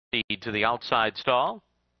to the outside stall.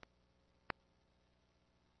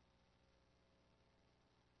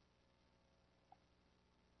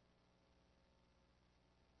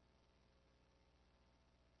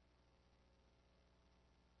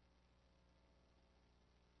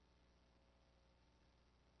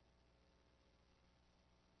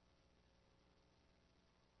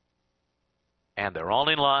 And they're all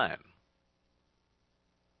in line.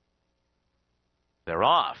 They're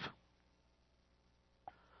off.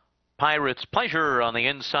 Pirates Pleasure on the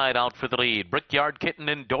inside out for the lead. Brickyard Kitten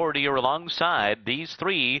and Doherty are alongside. These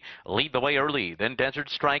three lead the way early. Then Desert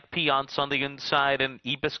Strike, Piance on the inside, and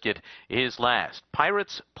E-Biscuit is last.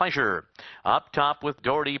 Pirates Pleasure up top with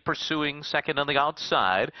Doherty pursuing second on the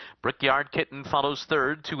outside. Brickyard Kitten follows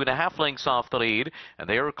third, 2.5 lengths off the lead, and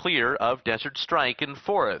they are clear of Desert Strike in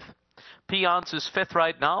fourth. Piance is fifth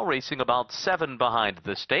right now, racing about 7 behind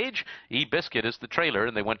this stage. E-Biscuit is the trailer,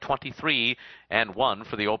 and they went 23-1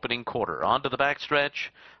 for the opening quarter. On to the backstretch.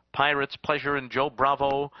 Pirates Pleasure and Joe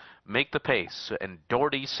Bravo make the pace, and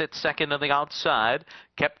Doherty sits second on the outside,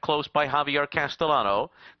 kept close by Javier Castellano,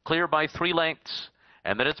 clear by 3 lengths.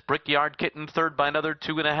 And then it's Brickyard Kitten third by another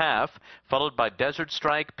 2.5, followed by Desert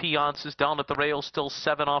Strike. Piance is down at the rail, still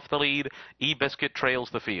 7 off the lead. E-Biscuit trails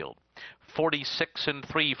the field.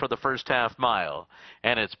 46-3 for the first half mile.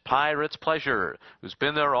 And it's Pirates Pleasure, who's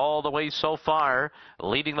been there all the way so far,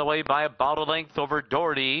 leading the way by about a length over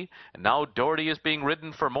Doherty. And now Doherty is being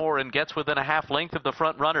ridden for more and gets within a half length of the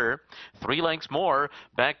front runner. 3 lengths more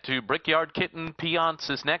back to Brickyard Kitten. Piance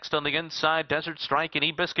is next on the inside. Desert Strike and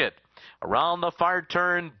E-Biscuit. Around the far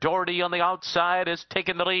turn, Doherty on the outside has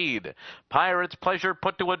taken the lead. Pirates Pleasure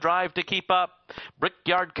put to a drive to keep up.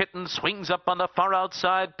 Brickyard Kitten swings up on the far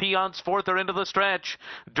outside. Piance fourth or into the stretch.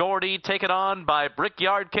 Doherty taken on by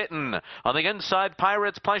Brickyard Kitten. On the inside,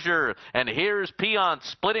 Pirates Pleasure. And here's Piance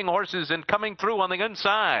splitting horses and coming through on the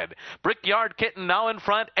inside. Brickyard Kitten now in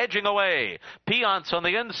front, edging away. Piance on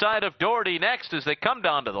the inside of Doherty next as they come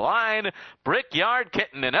down to the line. Brickyard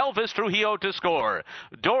Kitten and Elvis Trujillo to score.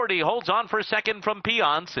 Doherty holds on for second from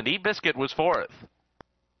Piance, and E-Biscuit was fourth.